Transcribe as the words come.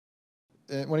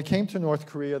when it came to North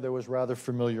Korea, there was rather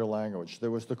familiar language.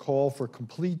 There was the call for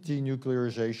complete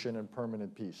denuclearization and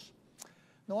permanent peace.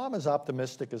 Now, I'm as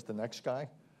optimistic as the next guy,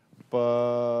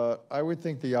 but I would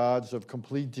think the odds of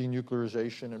complete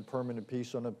denuclearization and permanent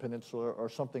peace on the peninsula are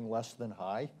something less than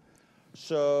high.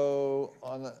 So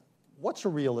what's a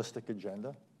realistic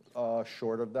agenda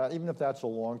short of that? Even if that's a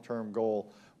long-term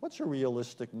goal, what's a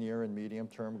realistic near and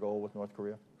medium-term goal with North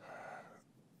Korea?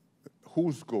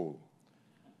 Whose goal?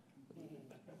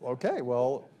 Okay,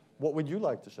 well, what would you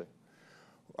like to see?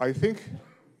 I think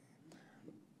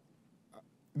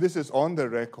this is on the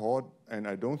record, and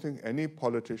I don't think any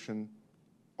politician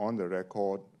on the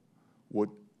record would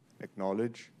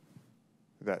acknowledge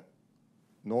that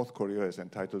North Korea is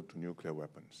entitled to nuclear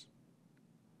weapons.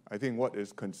 I think what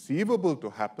is conceivable to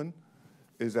happen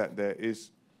is that there is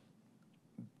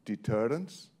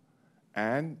deterrence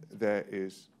and there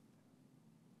is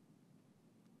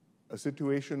a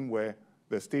situation where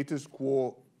the status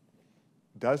quo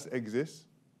does exist,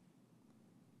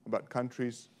 but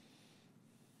countries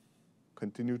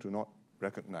continue to not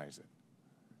recognize it.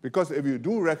 Because if you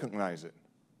do recognize it,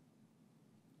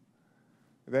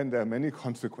 then there are many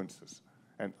consequences.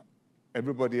 And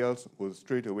everybody else will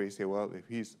straight away say, well, if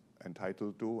he's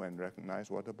entitled to and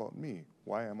recognized, what about me?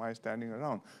 Why am I standing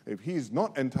around? If he's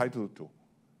not entitled to,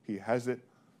 he has it,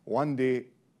 one day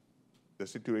the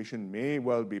situation may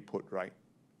well be put right,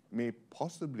 may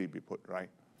possibly be put right.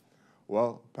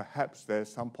 Well, perhaps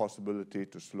there's some possibility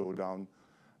to slow down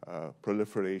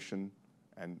proliferation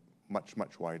and much,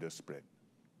 much wider spread.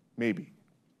 Maybe.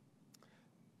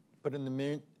 But in the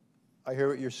meantime, I hear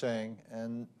what you're saying,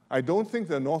 and I don't think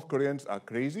the North Koreans are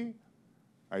crazy.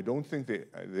 I don't think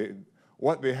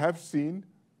what they have seen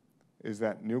is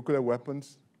that nuclear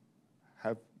weapons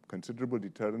have considerable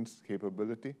deterrence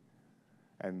capability,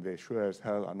 and they sure as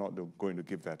hell are not going to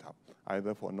give that up,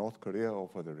 either for North Korea or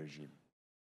for the regime.